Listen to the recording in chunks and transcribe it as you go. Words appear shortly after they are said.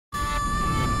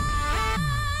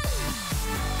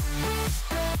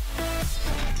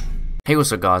Hey,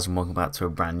 what's up guys, and welcome back to a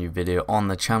brand new video on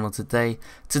the channel today.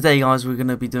 Guys, we're going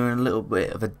to be doing a little bit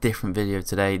of a different video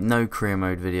today. No career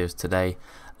mode videos today.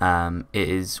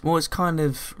 It's kind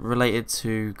of related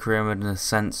to career mode in a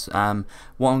sense. What I'm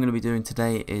going to be doing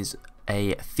today is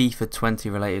a FIFA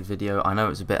 20 related video. I know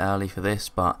it's a bit early for this,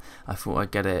 but I thought I'd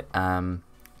get it done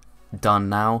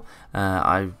now.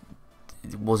 I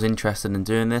was interested in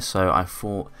doing this, so I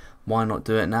thought, why not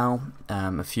do it now,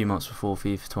 a few months before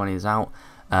FIFA 20 is out.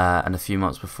 And a few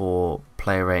months before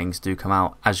player ratings do come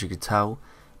out. As you could tell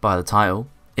by the title,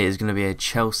 it is going to be a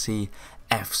Chelsea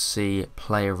FC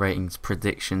player ratings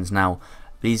predictions. Now,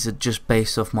 these are just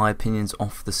based off my opinions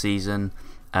off the season.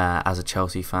 As a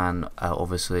Chelsea fan,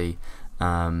 obviously,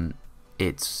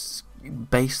 it's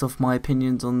based off my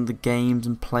opinions on the games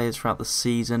and players throughout the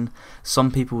season. Some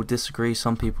people will disagree,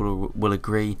 some people will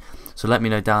agree. So let me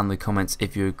know down in the comments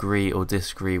if you agree or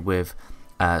disagree with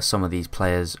some of these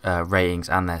players' ratings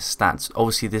and their stats.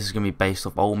 Obviously, this is going to be based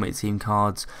off Ultimate Team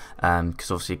cards,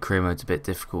 because obviously career mode's a bit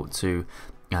difficult to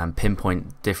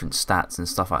pinpoint different stats and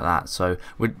stuff like that. So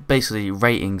we're basically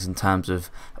ratings in terms of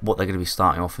what they're going to be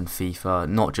starting off in FIFA,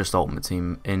 not just Ultimate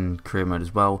Team, in career mode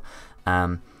as well.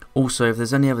 Also, if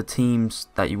there's any other teams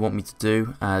that you want me to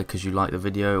do because you like the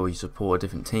video or you support a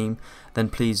different team, then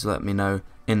please let me know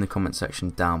in the comment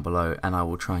section down below, and I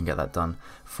will try and get that done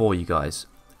for you guys.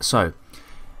 So,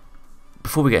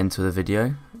 before we get into the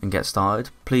video and get started,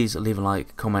 please leave a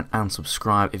like, comment and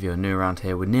subscribe if you're new around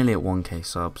here. We're nearly at 1k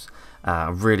subs.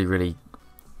 Really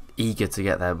eager to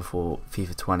get there before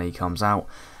FIFA 20 comes out.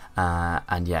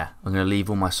 And yeah, I'm going to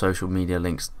leave all my social media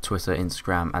links, Twitter,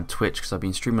 Instagram and Twitch, because I've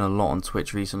been streaming a lot on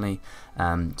Twitch recently,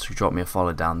 so drop me a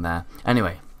follow down there.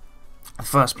 Anyway, the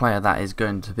first player that is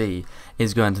going to be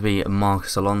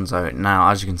Marcos Alonso.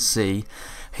 Now, as you can see,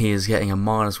 he is getting a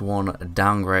 -1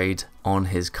 downgrade on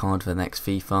his card for the next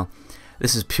FIFA.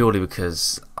 This is purely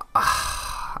because,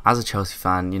 as a Chelsea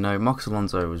fan, you know, Marcos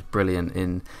Alonso was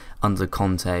brilliant under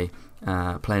Conte,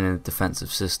 playing in a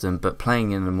defensive system, but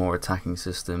playing in a more attacking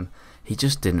system, he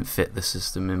just didn't fit the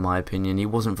system, in my opinion. He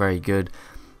wasn't very good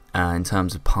in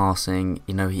terms of passing.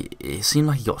 You know, it seemed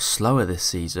like he got slower this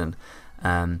season.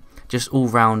 Just all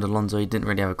round, Alonso, he didn't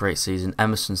really have a great season.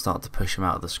 Emerson started to push him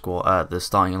out of the squad, the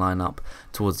starting lineup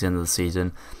towards the end of the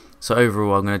season. So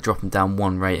overall, I'm going to drop him down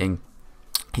 1 rating.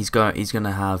 He's going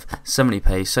to have 70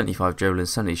 pace, 75 dribbling,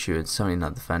 70 shooting,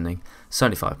 79 defending,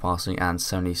 75 passing, and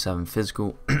 77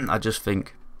 physical. I just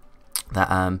think that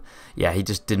yeah, he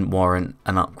just didn't warrant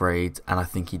an upgrade, and I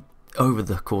think over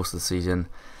the course of the season,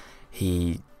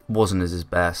 he wasn't at his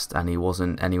best, and he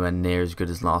wasn't anywhere near as good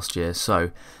as last year.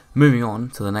 So moving on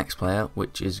to the next player,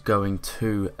 which is going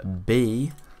to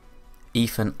be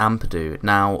Ethan Ampadu.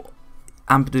 Now,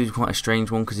 Ampadu is quite a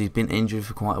strange one because he's been injured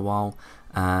for quite a while,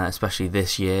 especially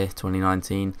this year,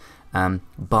 2019.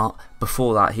 But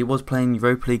before that, he was playing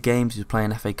Europa League games, he was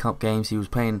playing FA Cup games, he was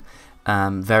playing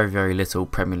very little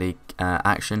Premier League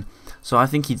action. So I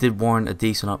think he did warrant a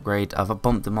decent upgrade. I've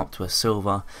bumped him up to a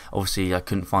silver. Obviously, I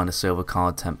couldn't find a silver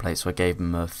card template, so I gave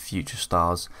him a Future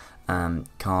Stars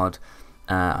card.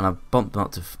 And I bumped him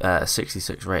up to a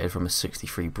 66 rated from a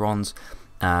 63 bronze.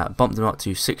 Bumped him up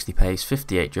to 60 pace,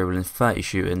 58 dribbling, 30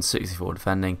 shooting, 64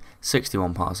 defending,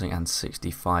 61 passing and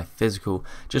 65 physical,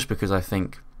 just because I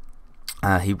think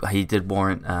he did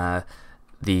warrant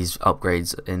these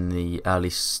upgrades in the early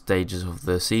stages of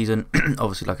the season.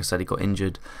 Obviously, like I said, he got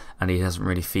injured and he hasn't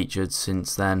really featured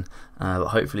since then, but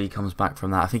hopefully he comes back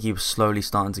from that. I think he was slowly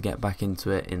starting to get back into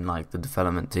it in like the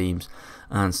development teams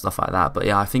and stuff like that. But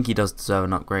yeah, I think he does deserve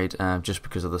an upgrade just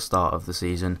because of the start of the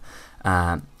season.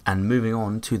 And moving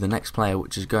on to the next player,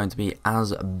 which is going to be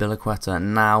Azpilicueta.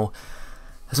 Now,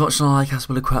 as much as I like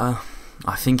Azpilicueta,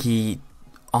 I think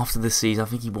after this season, I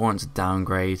think he warrants a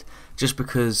downgrade, just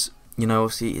because, you know,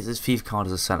 obviously his FIFA card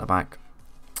as a centre back.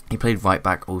 He played right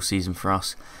back all season for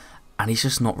us, and he's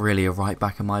just not really a right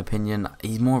back in my opinion.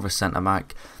 He's more of a centre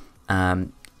back.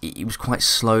 He was quite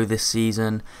slow this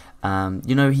season.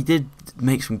 You know, he did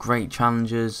make some great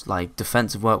challenges, like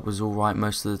defensive work was all right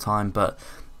most of the time, but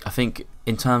I think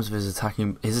in terms of his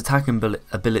attacking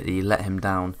ability let him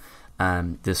down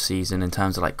this season. In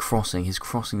terms of like his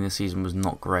crossing this season was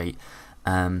not great,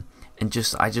 and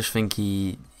I just think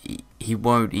he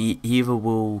either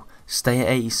will stay at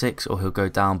 86 or he'll go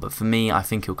down. But for me, I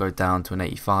think he'll go down to an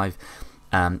 85.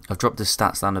 I've dropped his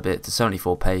stats down a bit to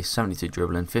 74 pace, 72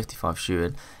 dribbling, 55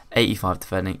 shooting, 85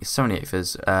 defending,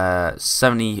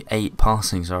 78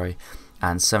 passing, sorry,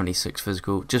 and 76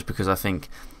 physical, just because I think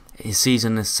his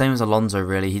season is the same as Alonso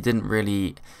really. He didn't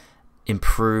really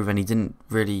improve, and he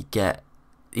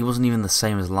wasn't even the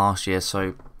same as last year.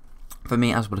 So for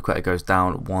me, Azpilicueta goes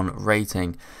down 1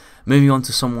 rating. Moving on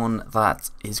to someone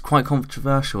that is quite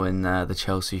controversial in the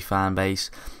Chelsea fan base,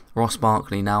 Ross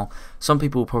Barkley. Now, some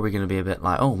people are probably going to be a bit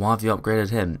like, oh, why have you upgraded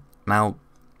him? Now,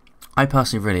 I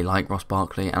personally really like Ross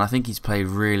Barkley, and I think he's played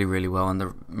really, really well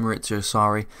under Maurizio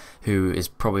Sarri, who is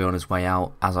probably on his way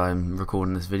out as I'm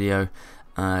recording this video,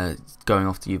 going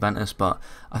off to Juventus. But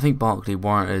I think Barkley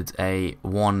warranted a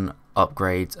 1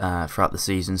 upgrade throughout the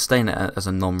season, staying as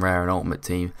a non-rare and ultimate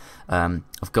team.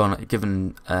 I've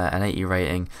given an 80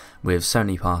 rating with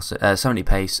 70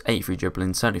 pace, 83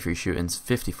 dribbling, 73 shooting,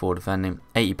 54 defending,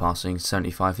 80 passing,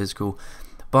 75 physical.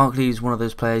 Barkley is one of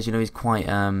those players, you know, he's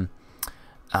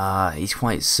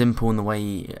quite simple in the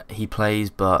way he plays,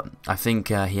 but I think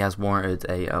he has warranted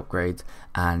a upgrade,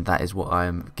 and that is what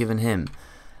I'm giving him.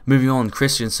 Moving on,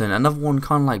 Christensen, another one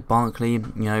kind of like Barkley.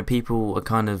 You know, people are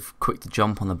kind of quick to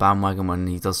jump on the bandwagon when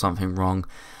he does something wrong,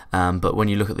 but when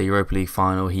you look at the Europa League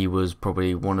final, he was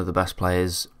probably one of the best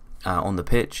players on the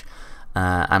pitch,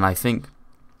 and I think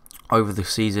over the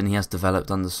season he has developed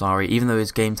under Sarri. Even though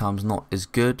his game time's not as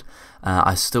good,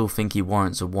 I still think he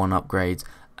warrants a 1 upgrade.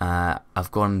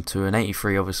 I've gone to an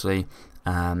 83 obviously,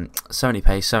 70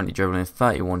 pace, 70 dribbling,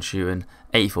 31 shooting,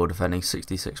 84 defending,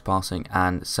 66 passing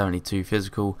and 72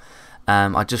 physical.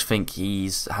 I just think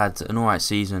he's had an alright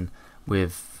season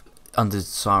with under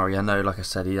Sarri. I know, like I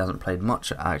said, he hasn't played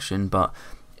much action, but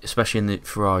especially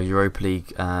for our Europa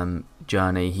League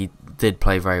journey, he did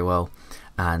play very well,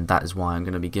 and that is why I'm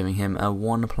going to be giving him a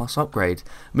 1+ upgrade.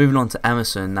 Moving on to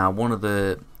Emerson. Now, one of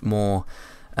the more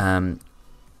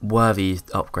worthy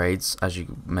upgrades, as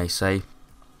you may say.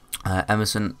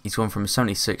 Emerson, he's gone from a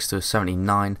 76 to a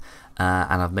 79,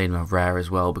 and I've made him a rare as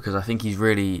well because I think he's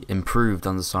really improved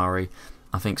under Sarri.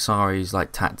 I think Sarri's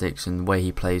like tactics and the way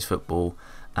he plays football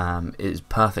is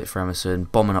perfect for Emerson,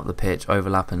 bombing up the pitch,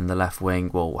 overlapping the left wing.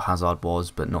 Well, Hazard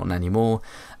was, but not anymore.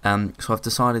 So I've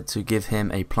decided to give him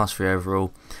a +3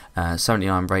 overall,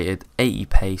 79 rated, 80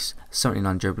 pace,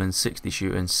 79 dribbling, 60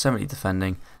 shooting, 70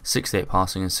 defending, 68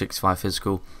 passing and 65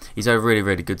 physical. He's had a really,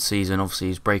 really good season. Obviously,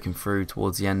 he's breaking through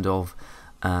towards the end of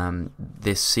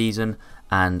this season,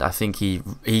 and I think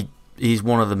he's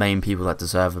one of the main people that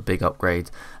deserve a big upgrade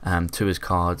to his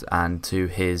card and to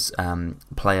his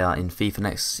player in FIFA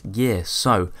next year.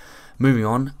 So, moving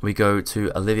on, we go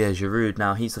to Olivier Giroud.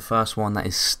 Now, he's the first one that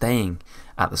is staying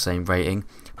at the same rating.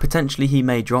 Potentially he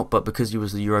may drop, but because he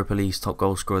was the Europa League's top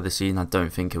goal scorer this season, I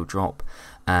don't think he'll drop.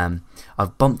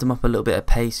 I've bumped him up a little bit of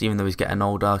pace, even though he's getting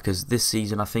older, because this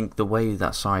season I think the way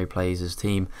that Sarri plays his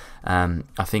team,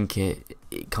 I think it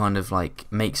kind of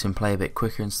like makes him play a bit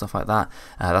quicker and stuff like that.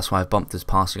 That's why I've bumped his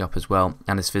passing up as well,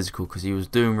 and his physical, because he was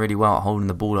doing really well at holding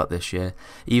the ball up this year,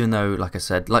 even though, like I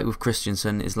said, like with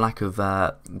Christensen, his lack of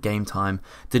game time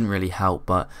didn't really help,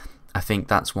 but I think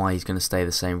that's why he's going to stay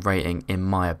the same rating in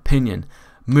my opinion.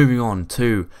 Moving on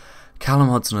to Callum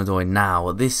Hudson-Odoi.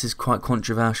 Now, this is quite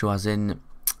controversial, as in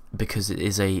because it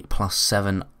is a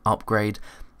 +7 upgrade,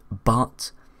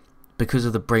 but because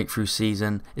of the breakthrough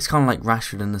season, it's kind of like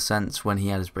Rashford in the sense when he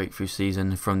had his breakthrough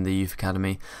season from the youth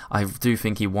academy. I do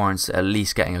think he warrants at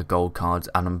least getting a gold card,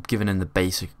 and I'm giving him the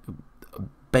basic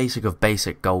of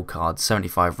basic gold card,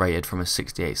 75 rated from a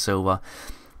 68 silver,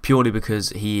 purely because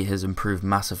he has improved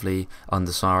massively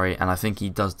under Sarri, and I think he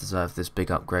does deserve this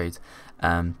big upgrade.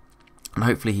 And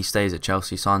hopefully he stays at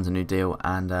Chelsea, signs a new deal,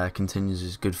 and continues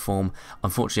his good form.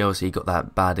 Unfortunately, obviously, he got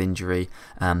that bad injury,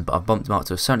 but I've bumped him up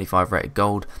to a 75 rated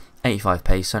gold, 85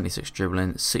 pace, 76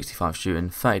 dribbling, 65 shooting,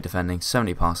 30 defending,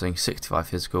 70 passing, 65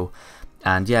 physical.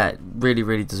 And yeah, really,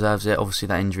 really deserves it. Obviously,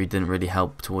 that injury didn't really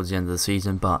help towards the end of the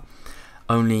season, but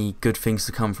only good things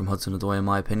to come from Hudson-Odoi in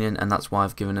my opinion, and that's why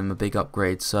I've given him a big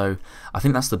upgrade. So I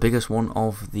think that's the biggest one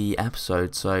of the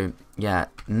episode. So yeah,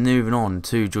 moving on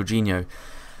to Jorginho.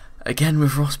 Again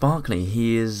with Ross Barkley,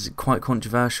 he is quite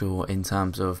controversial in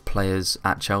terms of players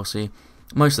at Chelsea.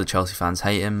 Most of the Chelsea fans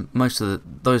hate him. Most of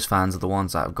those fans are the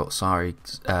ones that have got Sarri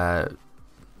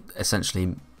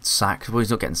essentially sacked. Well, he's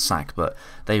not getting sacked, but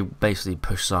they basically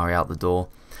push Sarri out the door.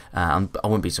 I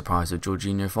wouldn't be surprised if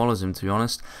Jorginho follows him, to be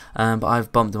honest. But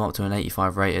I've bumped him up to an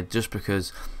 85 rated just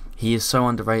because he is so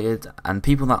underrated, and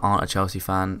people that aren't a Chelsea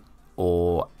fan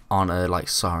or aren't a like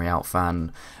Sarri out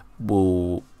fan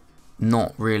will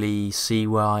not really see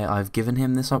why I've given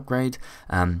him this upgrade,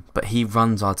 but he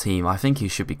runs our team. I think he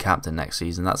should be captain next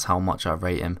season. That's how much I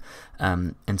rate him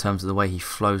in terms of the way he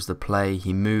flows the play,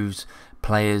 he moves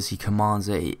players, he commands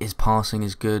it, his passing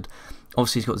is good.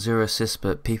 Obviously he's got 0 assists,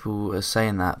 but people are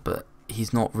saying that, but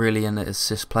he's not really an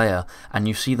assist player, and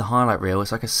you see the highlight reel,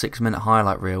 it's like a 6-minute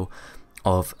highlight reel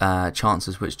of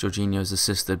chances which Jorginho's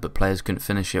assisted, but players couldn't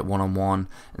finish it one-on-one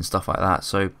and stuff like that.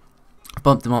 So I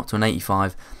bumped him up to an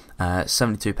 85.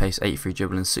 72 pace, 83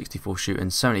 dribbling, 64 shooting,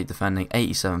 70 defending,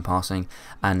 87 passing,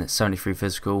 and 73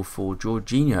 physical for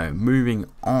Jorginho. Moving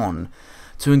on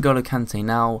to N'Golo Kante.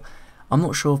 Now, I'm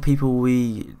not sure if people will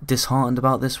be disheartened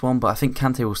about this one, but I think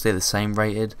Kante will stay the same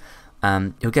rated.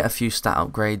 He'll get a few stat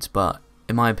upgrades, but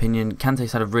in my opinion,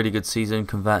 Kante's had a really good season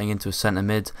converting into a centre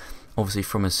mid, obviously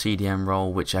from a CDM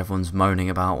role, which everyone's moaning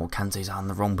about, or Kante's out in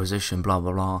the wrong position, blah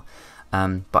blah blah.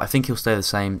 But I think he'll stay the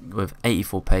same with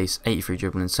 84 pace, 83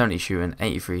 dribbling, 70 shooting,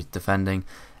 83 defending,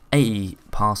 80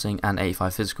 passing and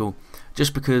 85 physical,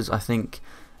 just because I think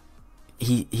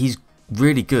he's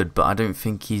really good, but I don't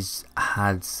think he's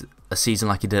had a season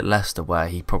like he did at Leicester where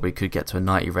he probably could get to a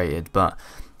 90 rated, but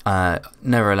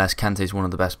nevertheless, Kante is one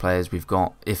of the best players we've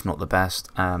got, if not the best.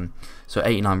 So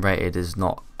 89 rated is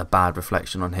not a bad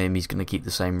reflection on him. He's going to keep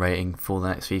the same rating for the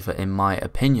next FIFA, in my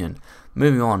opinion.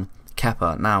 Moving on,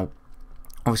 Kepa. Now,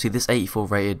 obviously, this 84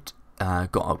 rated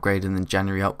got upgraded in the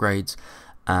January upgrades,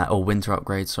 or winter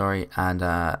upgrades, sorry, and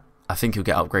I think he'll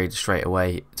get upgraded straight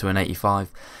away to an 85.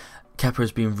 Kepa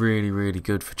has been really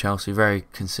good for Chelsea, very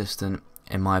consistent,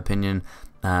 in my opinion.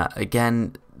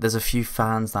 Again, there's a few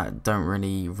fans that don't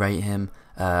really rate him,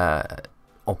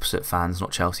 opposite fans,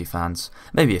 not Chelsea fans,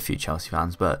 maybe a few Chelsea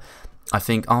fans, but I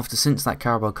think since that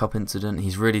Carabao Cup incident,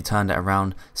 he's really turned it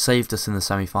around, saved us in the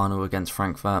semi-final against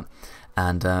Frankfurt,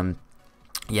 and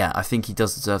yeah, I think he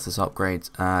does deserve this upgrade,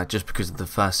 just because of the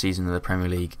first season of the Premier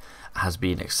League has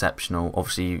been exceptional.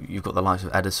 Obviously, you've got the likes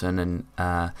of Ederson and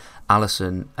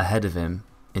Alisson ahead of him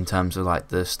in terms of like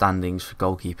the standings for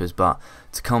goalkeepers, but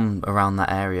to come around that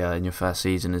area in your first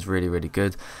season is really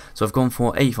good. So I've gone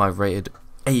for 85 rated,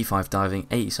 85 diving,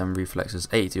 87 reflexes,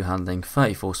 82 handling,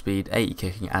 34 speed, 80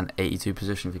 kicking and 82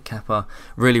 position for Kepa.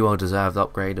 Really well deserved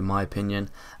upgrade in my opinion.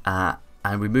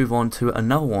 And we move on to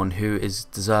another one who is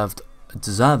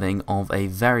deserving of a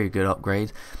very good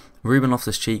upgrade. Ruben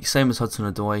Loftus-Cheek, same as Hudson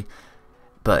Odoi,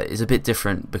 but it's a bit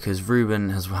different because Ruben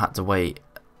has had to wait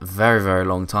very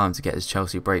long time to get his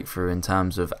Chelsea breakthrough in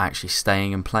terms of actually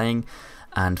staying and playing,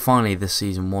 and finally this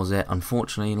season was it.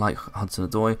 Unfortunately, like Hudson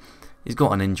Odoi, he's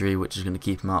got an injury which is going to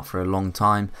keep him out for a long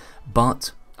time,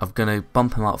 but I'm going to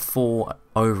bump him up 4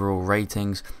 overall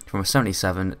ratings from a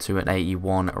 77 to an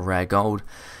 81 rare gold.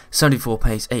 74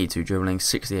 pace, 82 dribbling,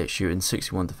 68 shooting,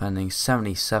 61 defending,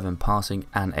 77 passing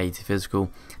and 80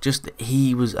 physical. Just,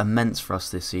 he was immense for us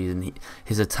this season.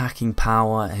 His attacking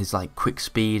power, his like quick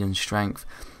speed and strength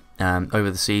over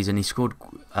the season. He scored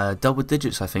double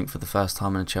digits I think for the first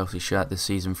time in a Chelsea shirt this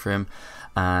season for him,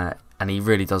 and he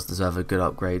really does deserve a good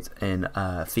upgrade in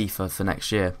FIFA for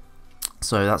next year.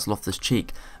 So that's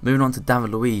Loftus-Cheek. Moving on to David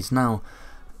Luiz. Now,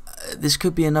 this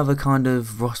could be another kind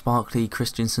of Ross Barkley,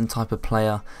 Christensen type of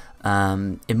player.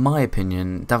 In my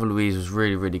opinion, David Luiz was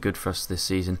really good for us this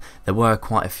season. There were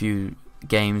quite a few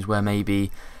games where maybe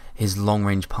his long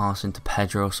range pass into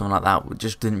Pedro or something like that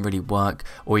just didn't really work,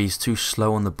 or he's too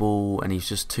slow on the ball and he's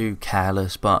just too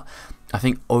careless, but I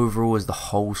think overall as the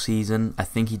whole season, I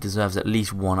think he deserves at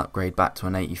least one upgrade back to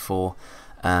an 84,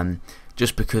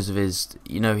 just because of his,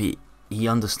 you know, he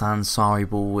understands Sarri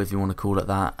ball, if you want to call it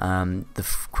that,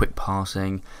 the quick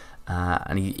passing,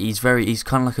 and he's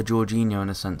kind of like a Jorginho in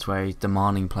a sense where he's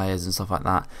demanding players and stuff like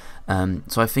that.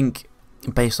 So I think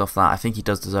based off that, I think he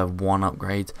does deserve one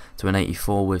upgrade to an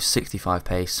 84 with 65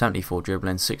 pace, 74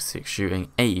 dribbling, 66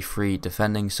 shooting, 83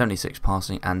 defending, 76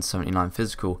 passing and 79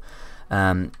 physical.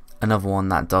 Another one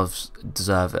that does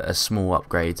deserve a small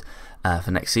upgrade for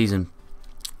next season.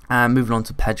 And moving on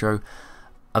to Pedro,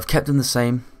 I've kept him the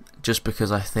same just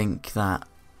because I think that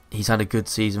he's had a good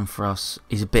season for us.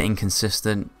 He's a bit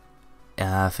inconsistent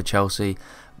for Chelsea,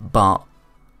 but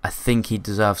I think he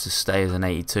deserves to stay as an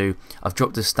 82. I've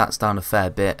dropped his stats down a fair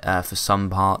bit for some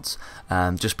parts,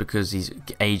 just because he's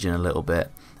aging a little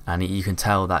bit, and you can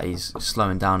tell that he's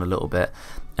slowing down a little bit.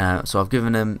 So I've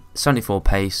given him 74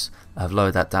 pace, I've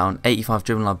lowered that down, 85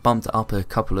 dribbling, I've bumped it up a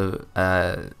couple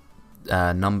of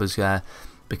numbers there,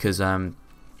 because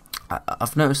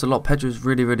I've noticed a lot Pedro's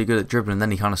really good at dribbling,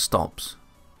 then he kind of stops,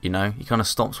 you know, he kind of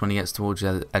stops when he gets towards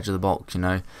the edge of the box, you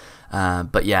know.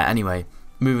 But yeah, anyway,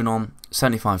 moving on,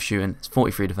 75 shooting,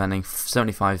 43 defending,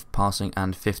 75 passing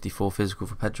and 54 physical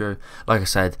for Pedro. Like I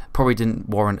said, probably didn't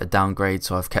warrant a downgrade,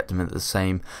 so I've kept him at the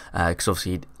same, because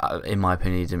obviously, in my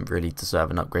opinion, he didn't really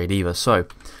deserve an upgrade either. So,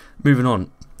 moving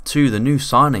on to the new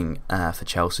signing for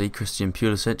Chelsea, Christian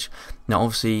Pulisic. Now,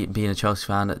 obviously, being a Chelsea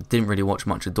fan, didn't really watch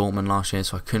much of Dortmund last year,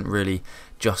 so I couldn't really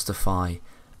justify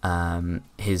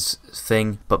his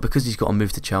thing. But because he's got to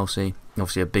move to Chelsea,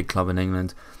 obviously a big club in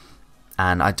England,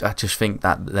 and I just think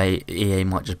that EA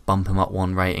might just bump him up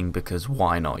one rating, because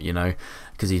why not, you know,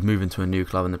 because he's moving to a new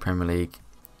club in the Premier League.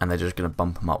 and they're just going to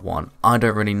bump him up one. I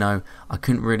don't really know. I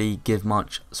couldn't really give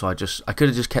much, so I could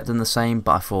have just kept them the same,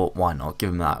 but I thought, why not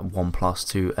give him that 1+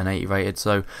 to an 80 rated.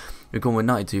 So we've gone with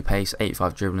 92 pace,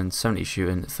 85 dribbling, 70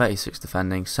 shooting, 36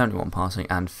 defending, 71 passing,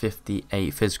 and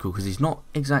 58 physical, because he's not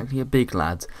exactly a big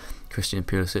lad, Christian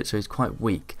Pulisic, so he's quite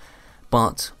weak.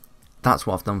 But that's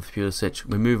what I've done for Pulisic.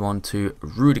 We move on to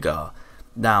Rudiger.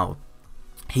 Now,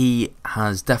 he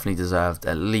has definitely deserved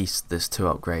at least this 2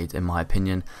 upgrade, in my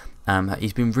opinion.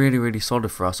 He's been really solid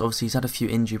for us. Obviously, he's had a few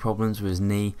injury problems with his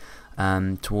knee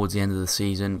towards the end of the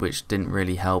season, which didn't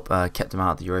really help. Kept him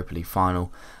out of the Europa League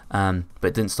final, but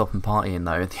it didn't stop him partying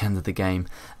though at the end of the game.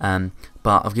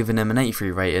 But I've given him an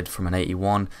 83 rated from an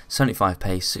 81, 75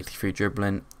 pace, 63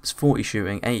 dribbling, 40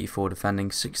 shooting, 84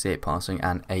 defending, 68 passing,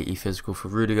 and 80 physical for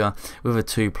Rudiger, with a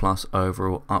 2+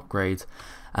 overall upgrade.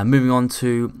 Moving on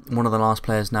to one of the last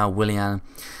players now, Willian.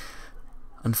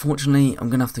 Unfortunately, I'm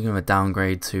going to have to give him a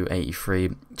downgrade to 83,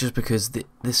 just because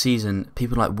this season,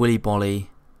 people like Willy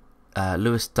Bolly,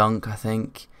 Lewis Dunk, I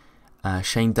think,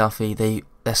 Shane Duffy,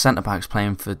 they're centre-backs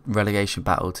playing for relegation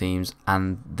battle teams,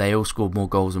 and they all scored more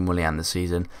goals than Willian this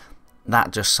season.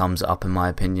 That just sums it up, in my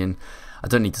opinion. I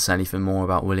don't need to say anything more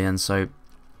about Willian. So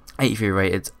 83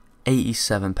 rated,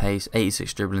 87 pace,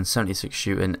 86 dribbling, 76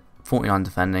 shooting, 49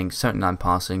 defending, 79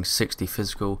 passing, 60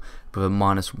 physical, with a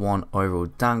 -1 overall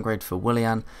downgrade for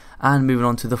Willian. And moving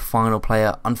on to the final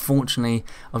player, unfortunately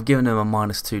I've given him a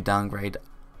 -2 downgrade,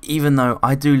 even though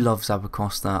I do love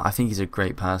Zappacosta. I think he's a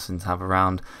great person to have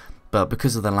around, but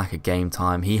because of the lack of game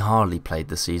time, he hardly played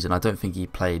this season. I don't think he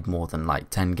played more than like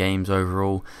 10 games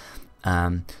overall.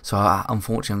 So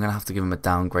unfortunately I'm going to have to give him a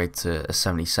downgrade to a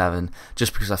 77,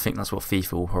 just because I think that's what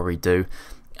FIFA will probably do,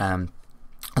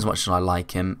 as much as I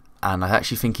like him. And I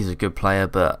actually think he's a good player,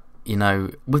 but you know,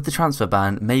 with the transfer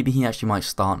ban, maybe he actually might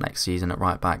start next season at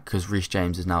right back, because Reece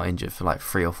James is now injured for like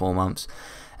 3 or 4 months.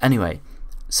 Anyway,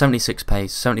 76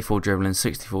 pace, 74 dribbling,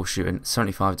 64 shooting,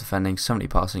 75 defending, 70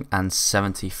 passing, and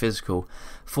 70 physical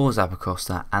for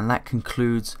Zappacosta. And that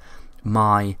concludes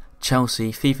my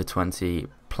Chelsea FIFA 20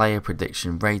 player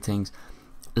prediction ratings.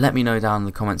 Let me know down in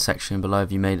the comment section below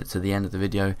if you made it to the end of the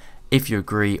video, if you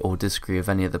agree or disagree with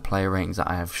any of the player ratings that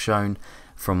I have shown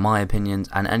from my opinions,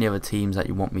 and any other teams that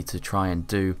you want me to try and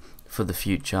do for the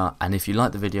future. And if you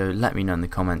like the video, let me know in the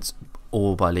comments,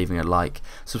 or by leaving a like.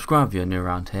 Subscribe if you're new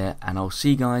around here, and I'll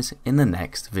see you guys in the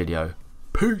next video.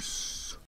 Peace!